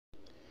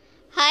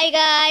Hi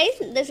guys,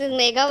 this is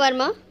Megha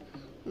Verma.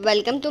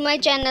 Welcome to my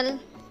channel.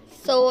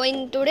 So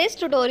in today's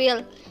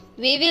tutorial,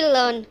 we will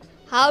learn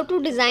how to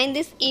design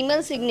this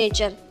email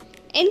signature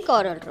in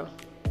CorelDRAW.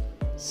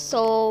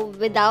 So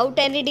without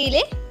any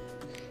delay,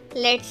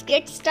 let's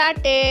get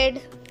started.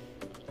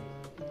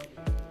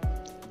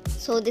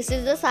 So this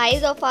is the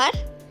size of our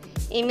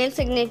email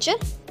signature.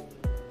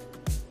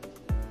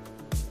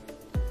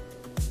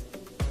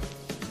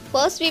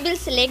 First we will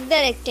select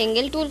the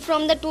rectangle tool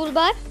from the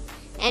toolbar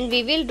and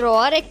we will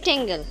draw a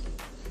rectangle.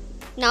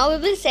 Now we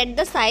will set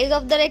the size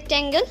of the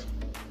rectangle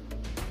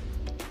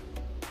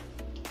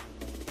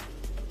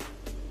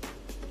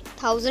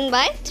 1000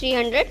 by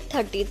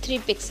 333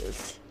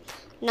 pixels.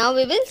 Now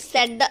we will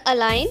set the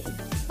align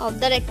of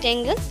the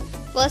rectangle.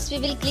 First we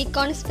will click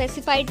on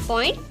specified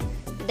point,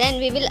 then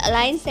we will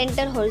align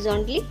center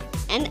horizontally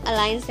and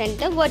align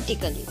center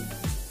vertically.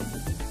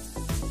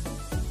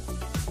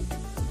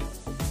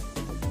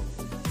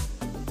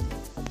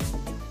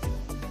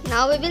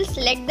 Now we will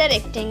select the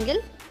rectangle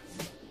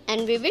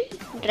and we will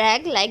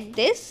drag like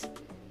this.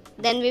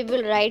 Then we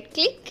will right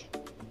click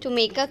to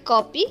make a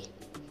copy.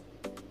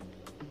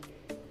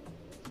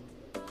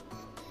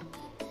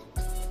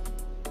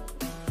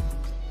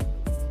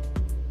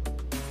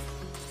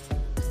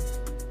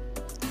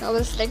 Now we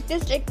will select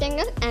this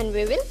rectangle and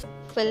we will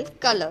fill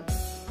color.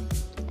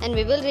 And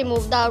we will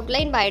remove the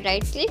outline by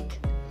right click.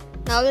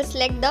 Now we will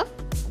select the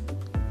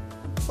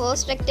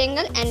first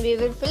rectangle and we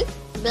will fill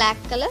black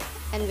color.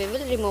 And we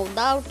will remove the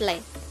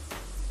outline.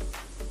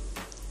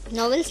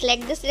 Now we'll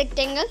select this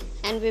rectangle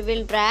and we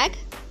will drag,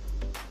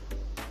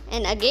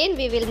 and again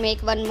we will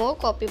make one more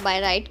copy by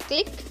right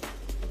click.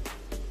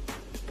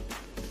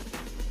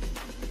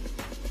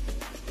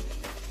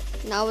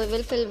 Now we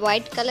will fill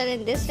white color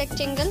in this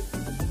rectangle.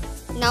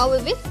 Now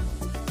we will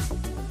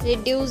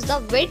reduce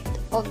the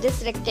width of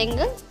this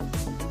rectangle.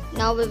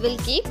 Now we will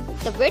keep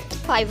the width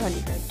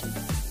 500.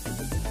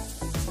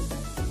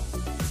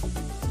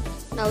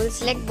 Now we will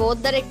select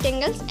both the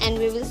rectangles and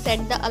we will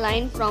set the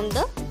align from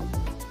the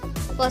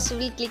first. We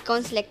will click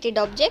on selected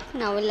object.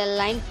 Now we will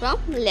align from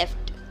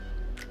left.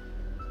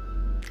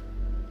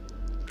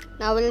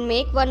 Now we will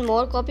make one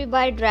more copy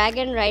by drag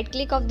and right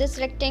click of this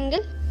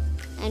rectangle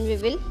and we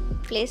will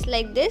place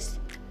like this.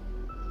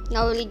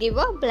 Now we will give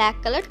a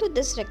black color to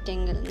this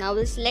rectangle. Now we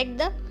will select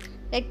the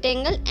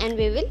rectangle and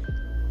we will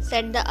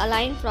set the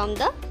align from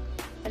the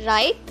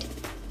right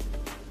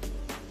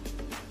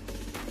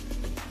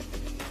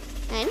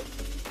and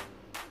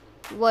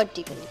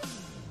vertically.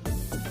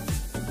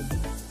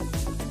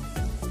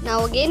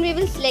 Now again we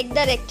will select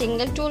the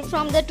rectangle tool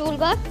from the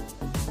toolbar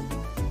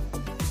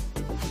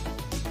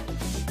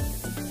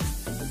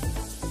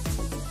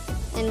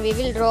and we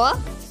will draw a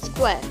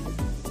square.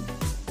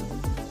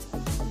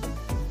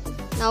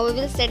 Now we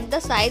will set the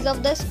size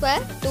of the square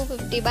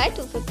 250 by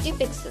 250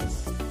 pixels.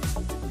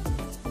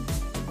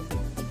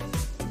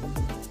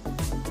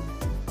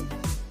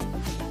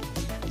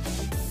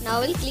 Now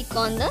we'll click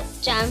on the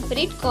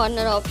chamfered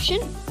corner option.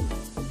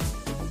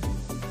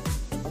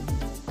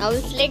 Now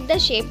we'll select the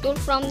shape tool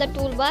from the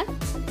toolbar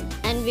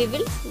and we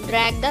will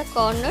drag the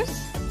corners.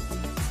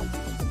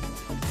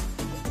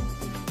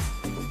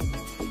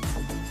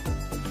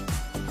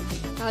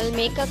 Now we'll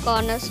make a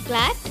corners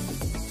flat.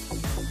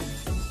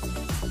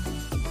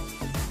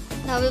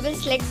 Now we will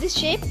select this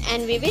shape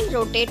and we will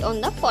rotate on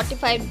the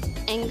 45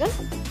 angle.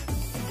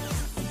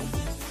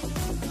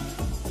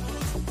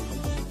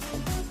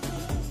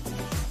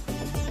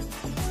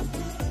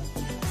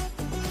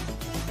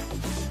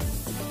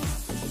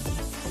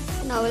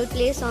 Now we'll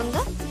place on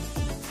the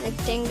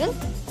rectangle.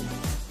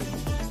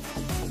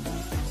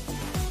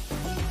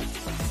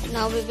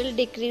 Now we will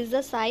decrease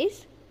the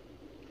size.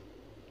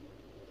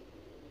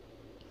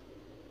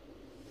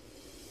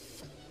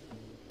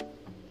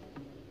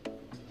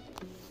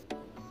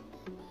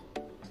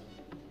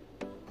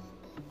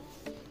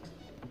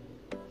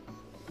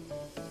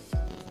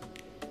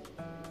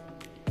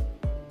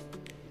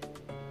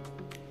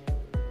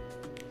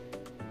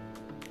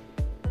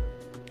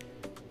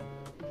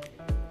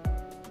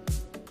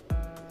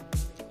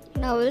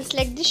 Now we will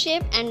select the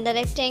shape and the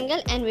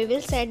rectangle and we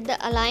will set the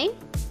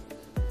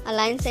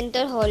align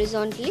center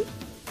horizontally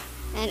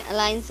and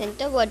align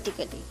center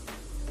vertically.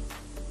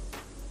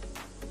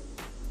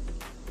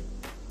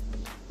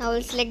 Now we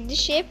will select the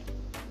shape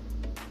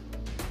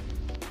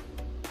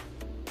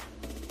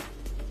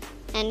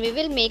and we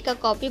will make a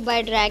copy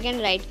by drag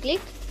and right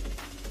click.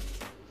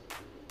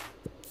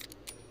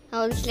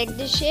 Now we will select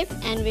the shape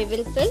and we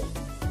will fill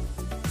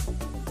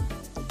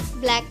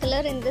black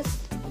color in this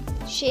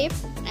shape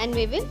and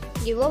we will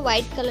give a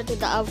white color to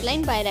the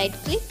outline by right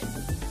click.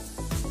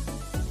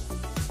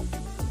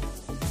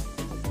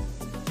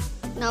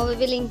 Now we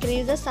will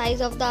increase the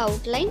size of the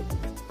outline.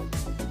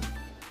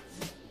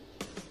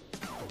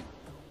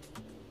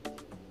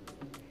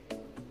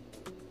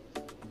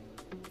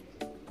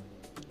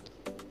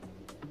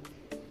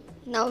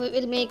 Now we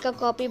will make a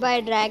copy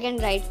by drag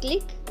and right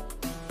click.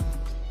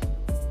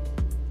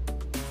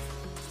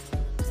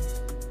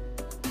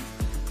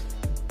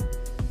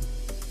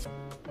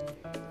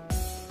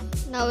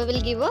 Now we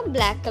will give a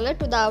black color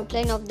to the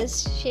outline of this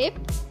shape.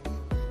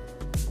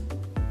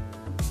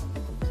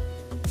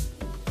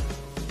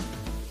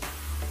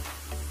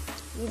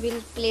 We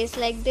will place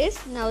like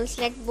this. Now we'll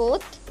select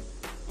both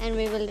and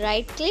we will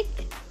right click,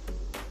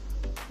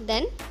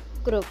 then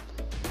group.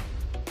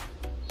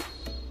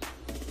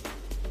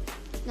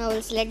 Now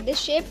we'll select this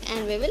shape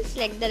and we will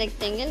select the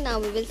rectangle. Now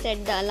we will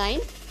set the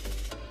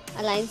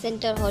align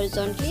center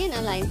horizontally and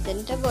align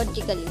center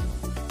vertically.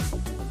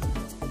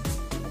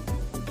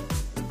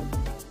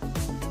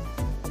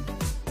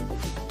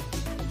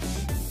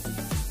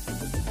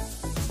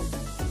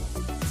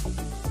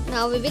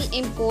 Now we will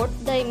import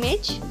the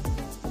image.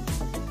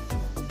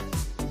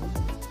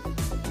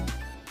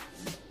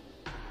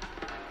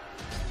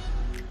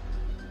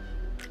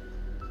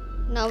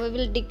 Now we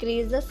will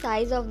decrease the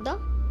size of the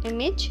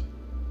image.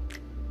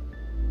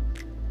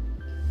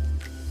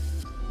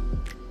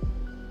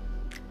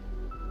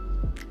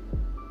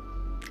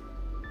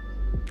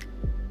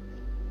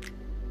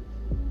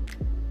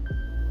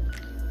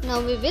 Now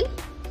we will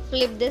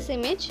flip this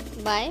image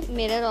by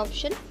mirror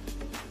option.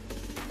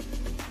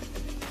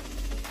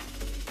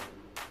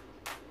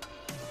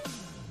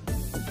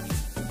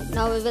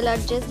 Now we will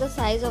adjust the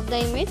size of the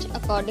image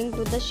according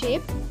to the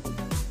shape.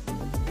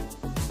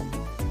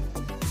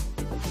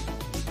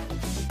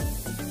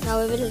 Now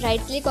we will right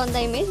click on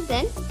the image,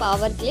 then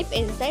power clip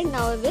inside.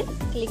 Now we will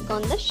click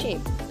on the shape.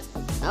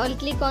 Now we will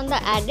click on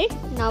the edit.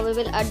 Now we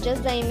will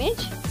adjust the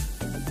image.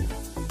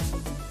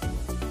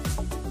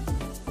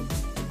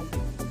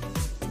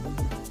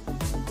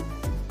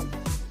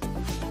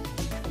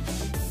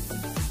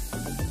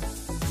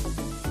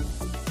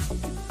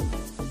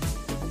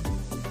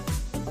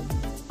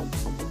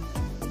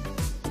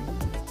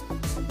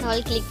 Now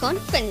I'll click on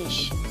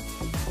finish.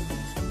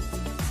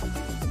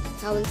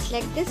 Now we'll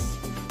select this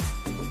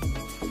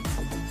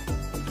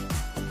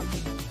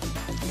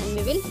and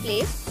we will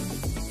place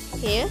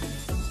here.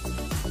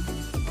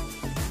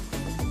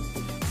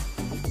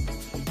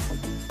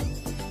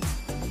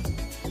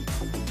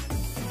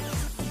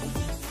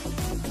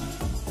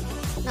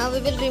 Now we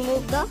will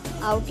remove the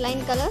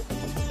outline color.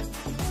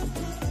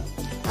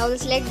 Now we'll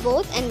select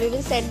both and we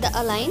will set the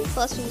align.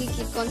 First we will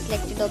click on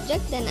selected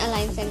object, then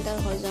align center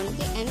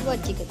horizontally and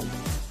vertically.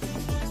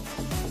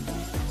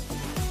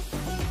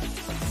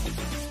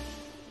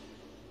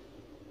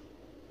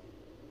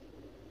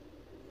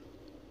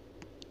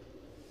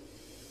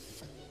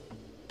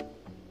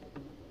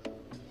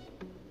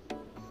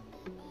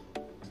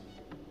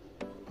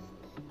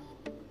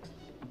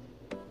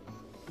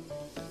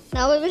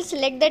 Now we will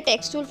select the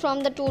text tool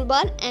from the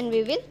toolbar and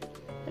we will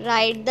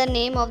write the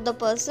name of the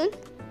person.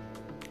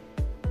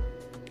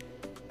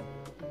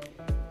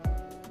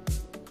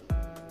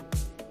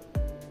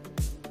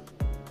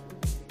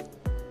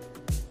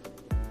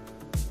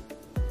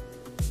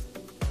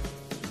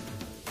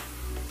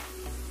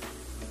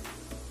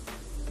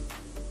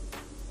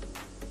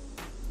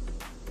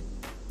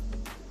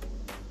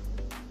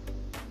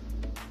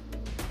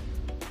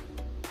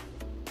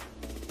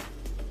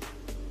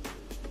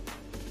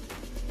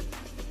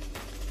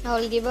 Now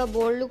I will give a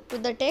bold look to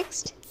the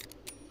text.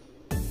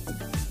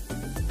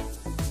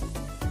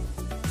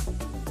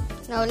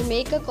 Now I will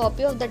make a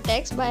copy of the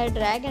text by a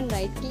drag and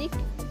right click.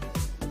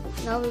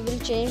 Now we will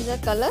change the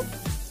color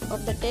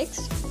of the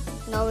text.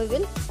 Now we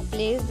will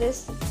place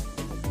this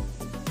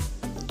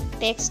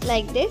text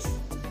like this.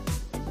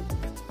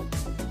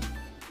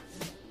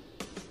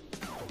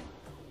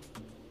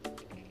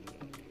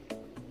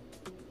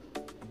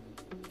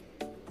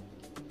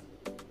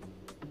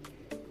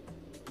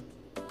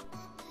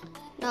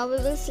 Now we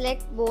will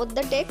select both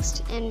the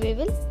text and we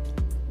will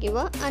give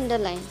a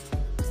underline.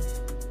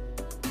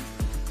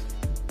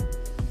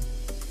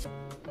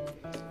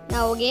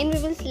 Now again we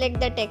will select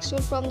the text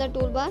tool from the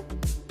toolbar.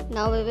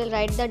 Now we will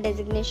write the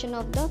designation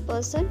of the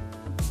person.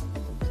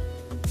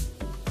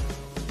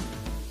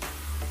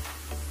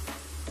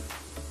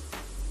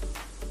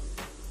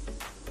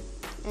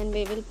 And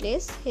we will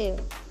place here.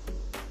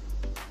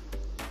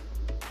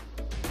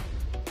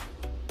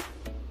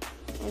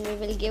 And we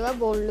will give a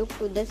bold look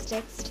to this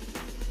text.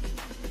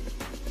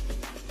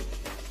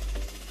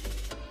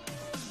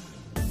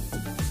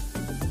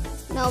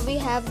 Now we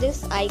have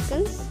these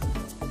icons.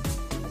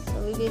 So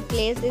we will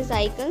place these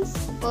icons.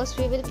 First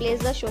we will place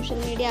the social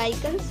media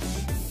icons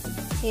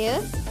here.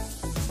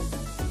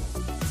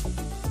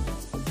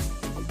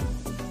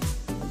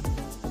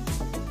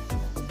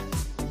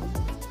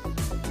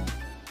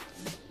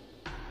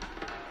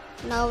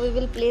 Now we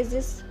will place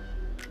this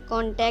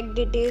contact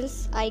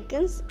details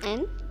icons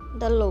and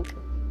the logo.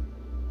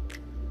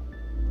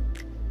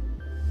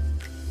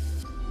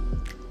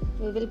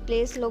 We will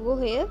place logo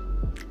here.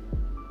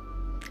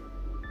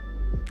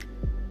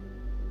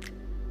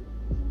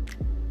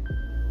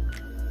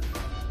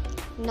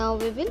 Now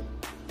we will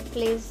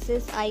place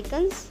these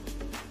icons.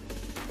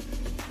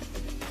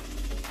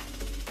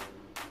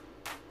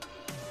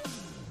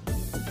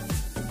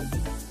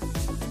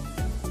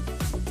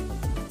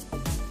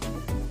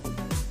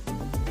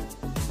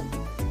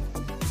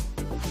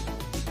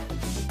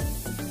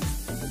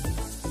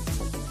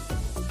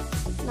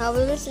 Now we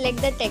will select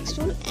the text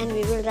tool and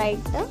we will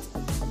write the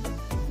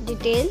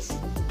details.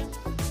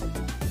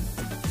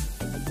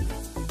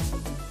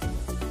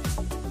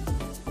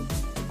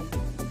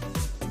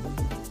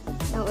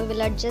 Now we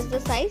will adjust the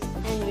size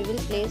and we will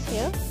place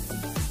here.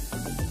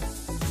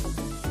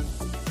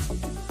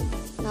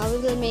 Now we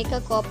will make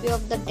a copy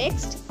of the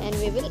text and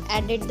we will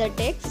edit the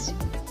text.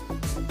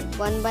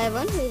 One by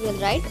one we will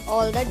write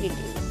all the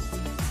details.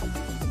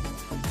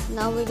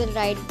 Now we will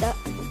write the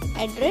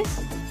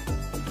address.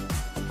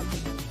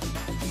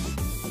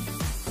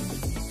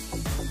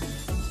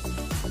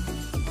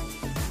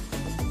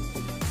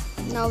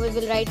 Now we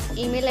will write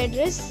email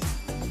address.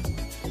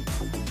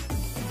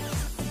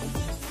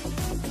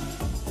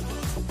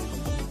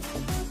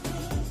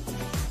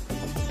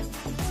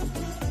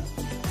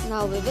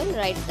 Now we will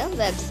write the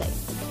website.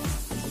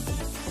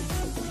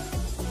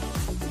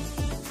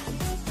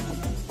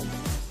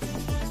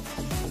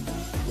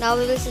 Now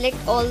we will select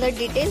all the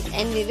details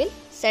and we will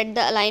set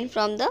the align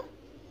from the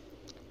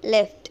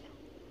left.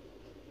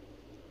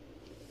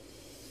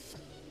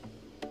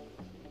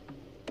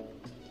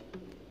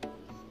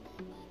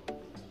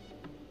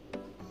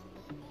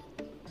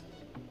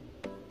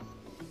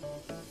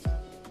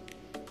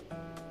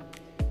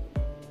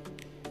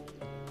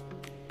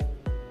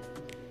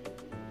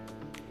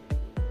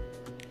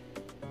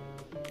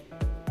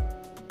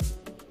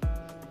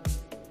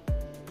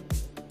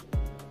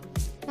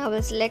 Now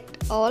we'll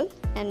select all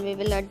and we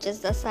will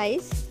adjust the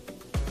size.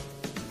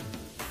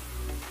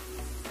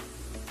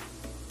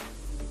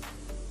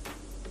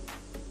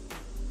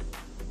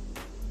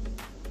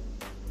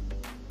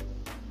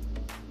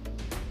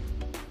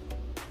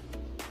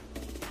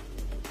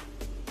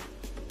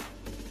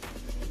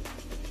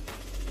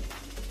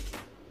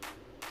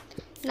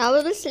 Now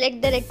we will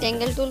select the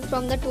rectangle tool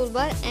from the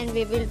toolbar and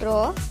we will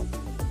draw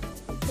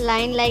a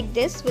line like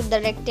this with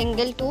the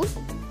rectangle tool.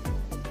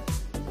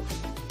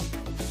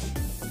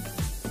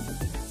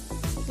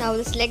 Now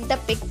we'll select the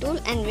pick tool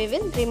and we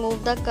will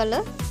remove the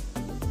color.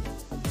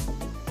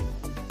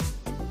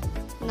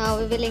 Now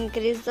we will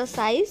increase the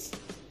size.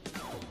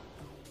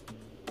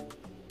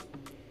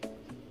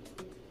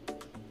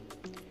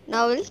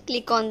 Now we'll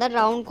click on the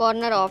round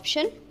corner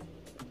option.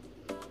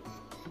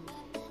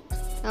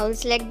 Now we'll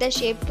select the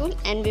shape tool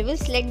and we will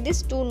select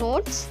these two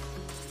nodes.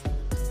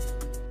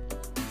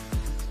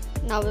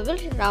 Now we will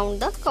round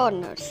the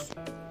corners.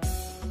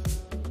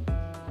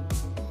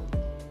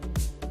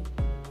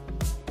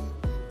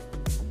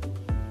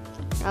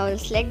 Now we'll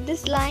select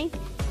this line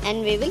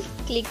and we will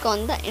click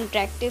on the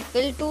interactive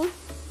fill tool.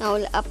 Now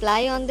we'll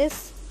apply on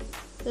this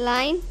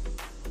line.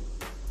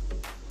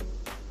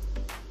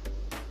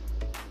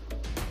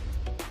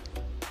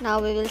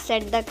 Now we will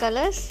set the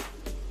colors.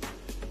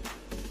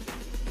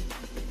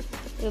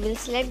 We will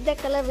select the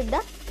color with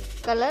the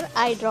color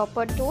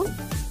eyedropper tool.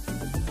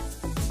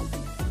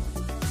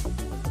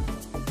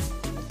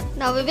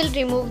 Now we will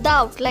remove the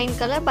outline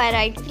color by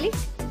right click.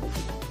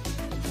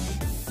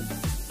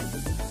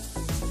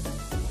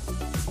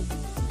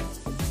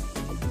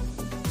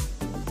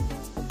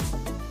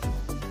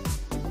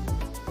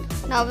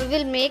 Now we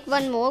will make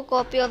one more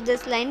copy of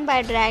this line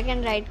by drag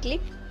and right click.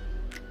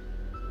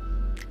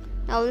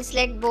 Now we'll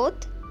select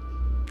both.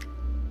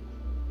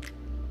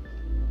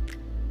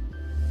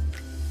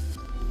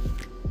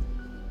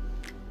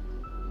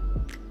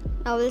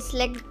 Now we'll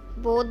select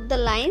both the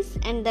lines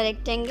and the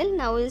rectangle.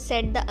 Now we'll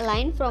set the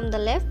align from the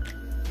left.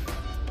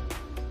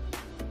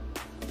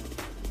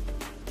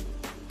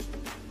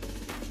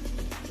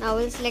 Now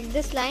we'll select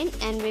this line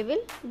and we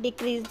will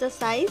decrease the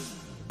size.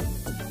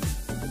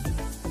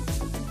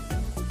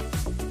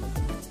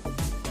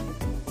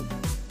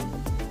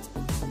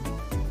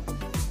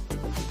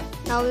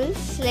 Now we will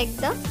select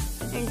the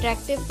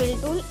interactive fill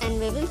tool and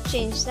we will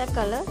change the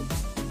color.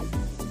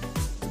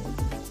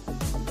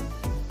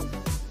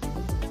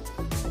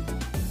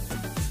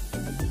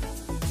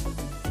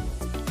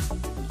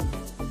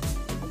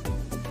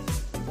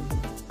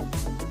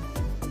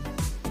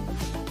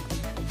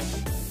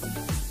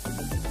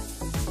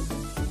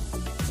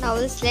 Now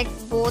we will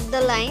select both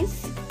the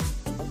lines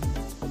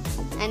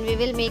and we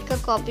will make a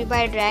copy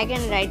by drag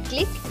and right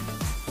click.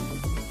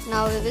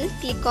 Now we will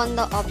click on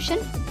the option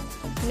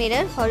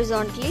mirror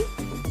horizontally.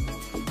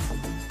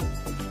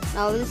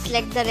 Now we will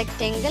select the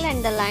rectangle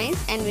and the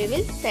lines and we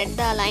will set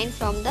the align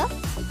from the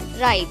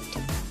right.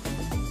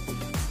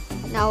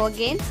 Now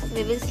again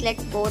we will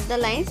select both the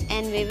lines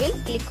and we will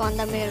click on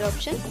the mirror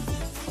option,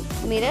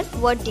 mirror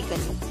vertically.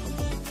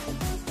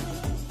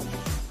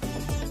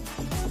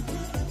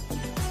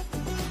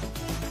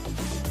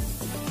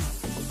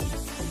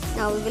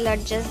 Now we will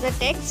adjust the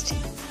text.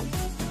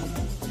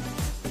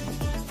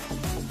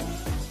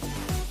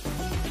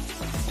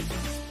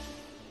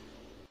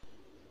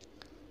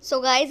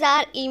 So guys,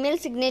 our email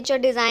signature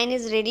design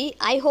is ready.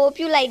 I hope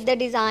you like the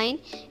design.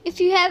 If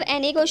you have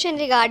any question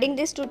regarding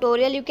this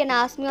tutorial, you can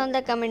ask me on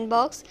the comment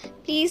box.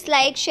 Please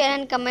like, share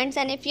and comments,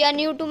 and if you are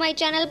new to my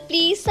channel,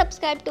 please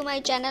subscribe to my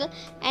channel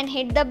and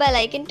hit the bell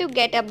icon to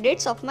get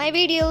updates of my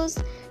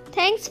videos.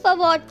 Thanks for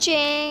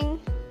watching.